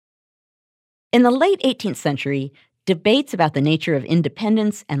In the late 18th century, debates about the nature of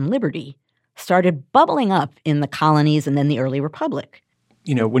independence and liberty started bubbling up in the colonies and then the early republic.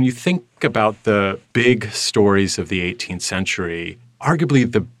 You know, when you think about the big stories of the 18th century,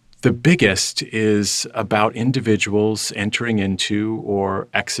 arguably the biggest is about individuals entering into or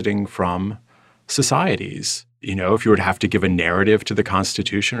exiting from societies. You know, if you were to have to give a narrative to the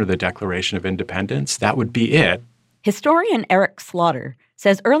Constitution or the Declaration of Independence, that would be it. Historian Eric Slaughter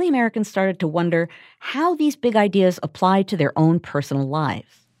says early Americans started to wonder how these big ideas applied to their own personal lives.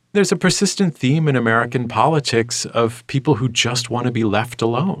 There's a persistent theme in American politics of people who just want to be left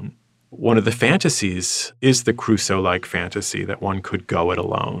alone. One of the fantasies is the Crusoe-like fantasy that one could go it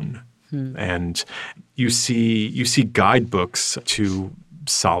alone. And you see guidebooks to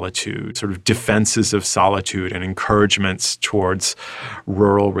solitude, sort of defenses of solitude and encouragements towards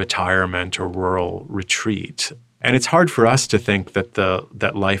rural retirement or rural retreat. And it's hard for us to think that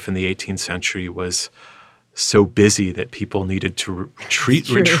that life in the 18th century was so busy that people needed to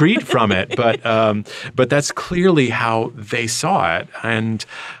retreat from it. But that's clearly how they saw it. And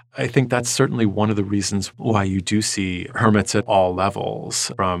I think that's certainly one of the reasons why you do see hermits at all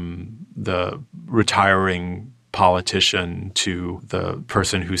levels, from the retiring politician to the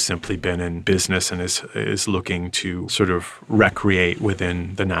person who's simply been in business and is looking to sort of recreate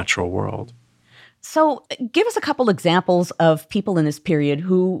within the natural world. So give us a couple examples of people in this period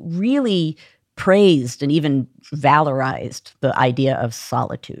who really praised and even valorized the idea of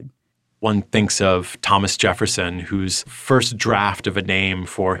solitude. One thinks of Thomas Jefferson, whose first draft of a name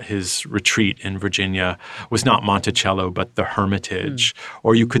for his retreat in Virginia was not Monticello, but the Hermitage.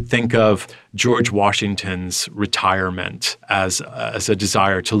 Or you could think of George Washington's retirement as a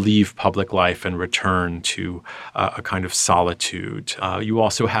desire to leave public life and return to a kind of solitude. You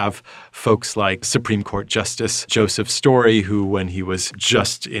also have folks like Supreme Court Justice Joseph Story, who, when he was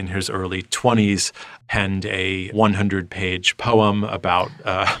just in his early 20s, penned a 100-page poem about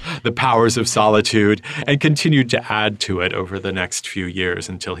the powers of solitude and continued to add to it over the next few years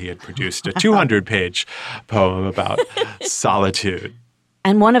until he had produced a 200-page poem about solitude.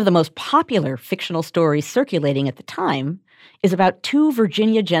 And one of the most popular fictional stories circulating at the time is about two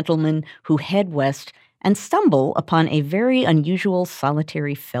Virginia gentlemen who head west and stumble upon a very unusual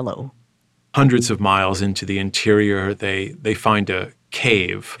solitary fellow. Hundreds of miles into the interior, they find a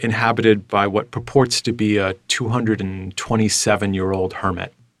cave inhabited by what purports to be a 227-year-old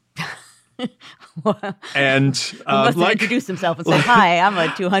hermit. And he must have introduced himself and said, "Hi, I'm a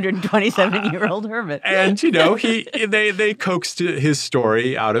 227-year-old hermit." And you know, they coaxed his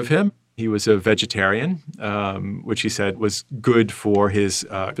story out of him. He was a vegetarian, which he said was good for his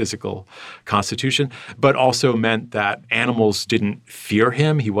physical constitution, but also meant that animals didn't fear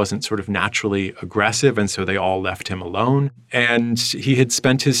him. He wasn't sort of naturally aggressive, and so they all left him alone. And he had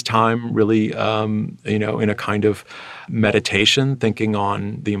spent his time really, in a kind of meditation, thinking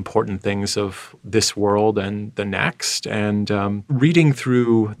on the important things of this world and the next, and reading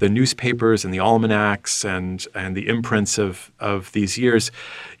through the newspapers and the almanacs and the imprints of these years,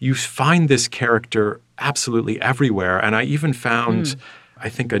 you find this character absolutely everywhere. And I even found, I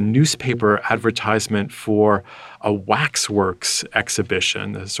think, a newspaper advertisement for a waxworks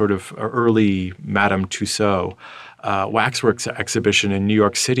exhibition, a sort of early Madame Tussauds waxworks exhibition in New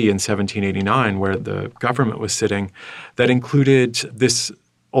York City in 1789, where the government was sitting, that included this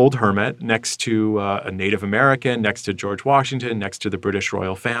old hermit next to a Native American, next to George Washington, next to the British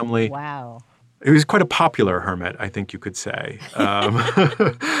royal family. Wow. It was quite a popular hermit, I think you could say.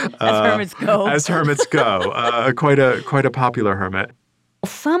 As hermits go. As hermits go. Quite a popular hermit.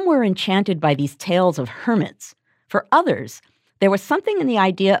 Some were enchanted by these tales of hermits. For others, there was something in the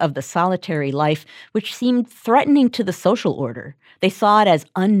idea of the solitary life which seemed threatening to the social order. They saw it as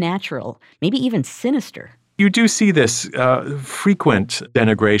unnatural, maybe even sinister. You do see this frequent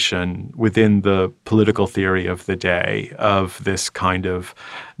denigration within the political theory of the day of this kind of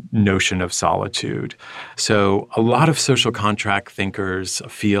notion of solitude. So a lot of social contract thinkers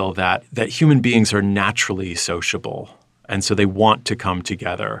feel that human beings are naturally sociable. And so they want to come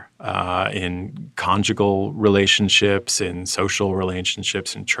together in conjugal relationships, in social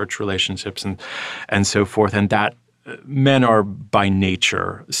relationships, in church relationships, and so forth. And that men are by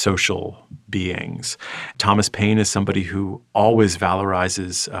nature social beings. Thomas Paine is somebody who always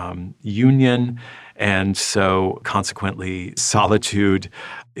valorizes union, and so consequently solitude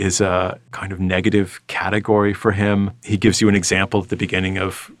is a kind of negative category for him. He gives you an example at the beginning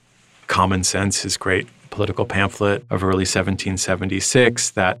of Common Sense, his great political pamphlet of early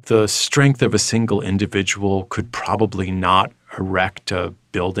 1776, that the strength of a single individual could probably not erect a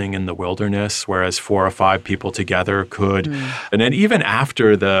building in the wilderness, whereas 4 or 5 people together could. And then even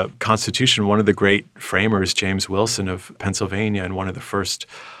after the Constitution, one of the great framers, James Wilson of Pennsylvania, and one of the first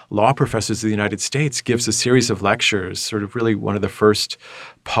law professors of the United States, gives a series of lectures, sort of really one of the first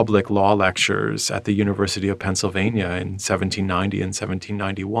public law lectures at the University of Pennsylvania in 1790 and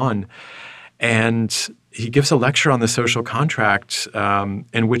 1791. And he gives a lecture on the social contract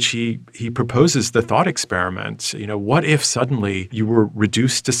in which he proposes the thought experiment. What if suddenly you were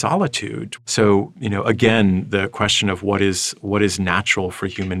reduced to solitude? So, again, the question of what is natural for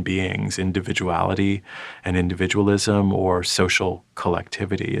human beings, individuality and individualism or social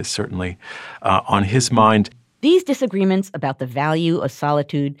collectivity is certainly on his mind. These disagreements about the value of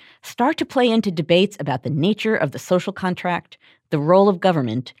solitude start to play into debates about the nature of the social contract, the role of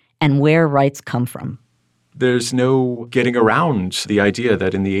government, and where rights come from. There's no getting around the idea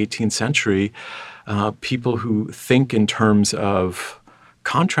that in the 18th century, people who think in terms of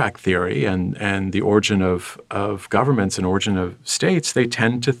contract theory and the origin of governments and origin of states, they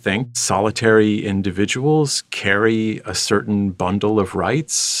tend to think solitary individuals carry a certain bundle of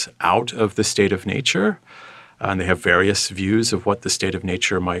rights out of the state of nature. And they have various views of what the state of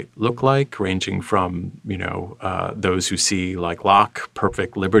nature might look like, ranging from, those who see, like Locke,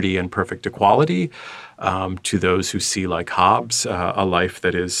 perfect liberty and perfect equality, to those who see, like Hobbes, a life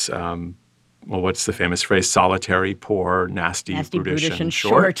that is, what's the famous phrase? Solitary, poor, nasty, brutish, and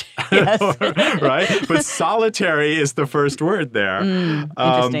short. Yes. Right? But solitary is the first word there.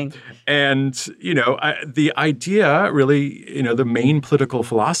 Interesting. And, the idea really, the main political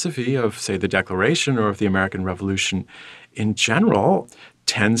philosophy of, say, the Declaration or of the American Revolution in general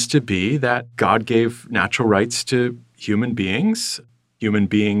tends to be that God gave natural rights to human beings. Human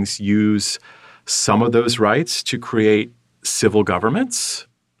beings use some of those rights to create civil governments.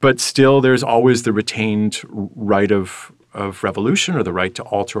 But still, there's always the retained right of revolution or the right to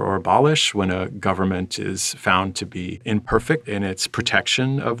alter or abolish when a government is found to be imperfect in its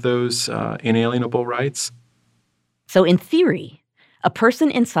protection of those inalienable rights. So in theory, a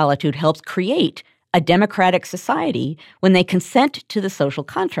person in solitude helps create a democratic society when they consent to the social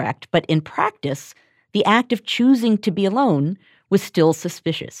contract. But in practice, the act of choosing to be alone was still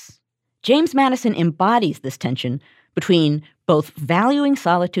suspicious. James Madison embodies this tension between both valuing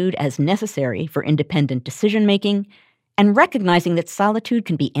solitude as necessary for independent decision-making and recognizing that solitude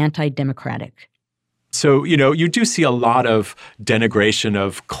can be anti-democratic. So, you do see a lot of denigration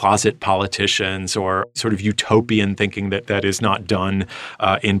of closet politicians or sort of utopian thinking that is not done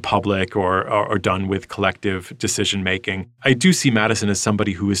in public or done with collective decision-making. I do see Madison as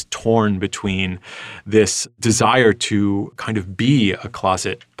somebody who is torn between this desire to kind of be a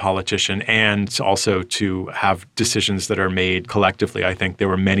closet politician and also to have decisions that are made collectively. I think there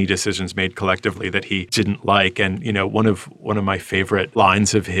were many decisions made collectively that he didn't like. And, one of my favorite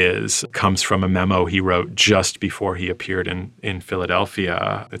lines of his comes from a memo he wrote just before he appeared in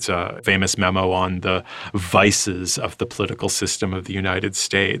Philadelphia. It's a famous memo on the vices of the political system of the United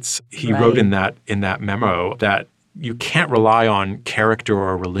States. He wrote in that memo that you can't rely on character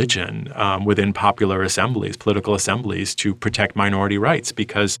or religion within popular assemblies, political assemblies, to protect minority rights,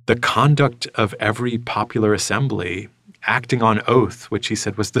 because the conduct of every popular assembly acting on oath, which he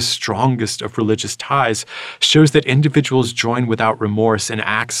said was the strongest of religious ties, shows that individuals join without remorse in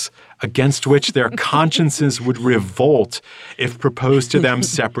acts against which their consciences would revolt if proposed to them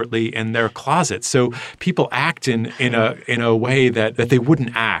separately in their closets. So people act in a way that they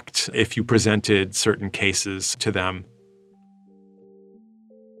wouldn't act if you presented certain cases to them.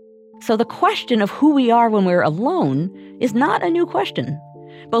 So the question of who we are when we're alone is not a new question.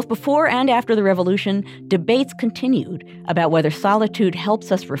 Both before and after the Revolution, debates continued about whether solitude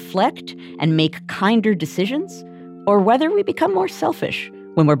helps us reflect and make kinder decisions, or whether we become more selfish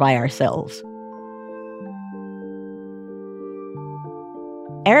when we're by ourselves.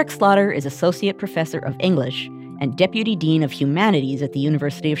 Eric Slaughter is Associate Professor of English and Deputy Dean of Humanities at the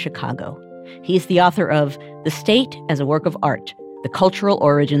University of Chicago. He is the author of The State as a Work of Art, The Cultural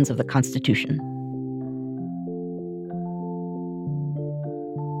Origins of the Constitution.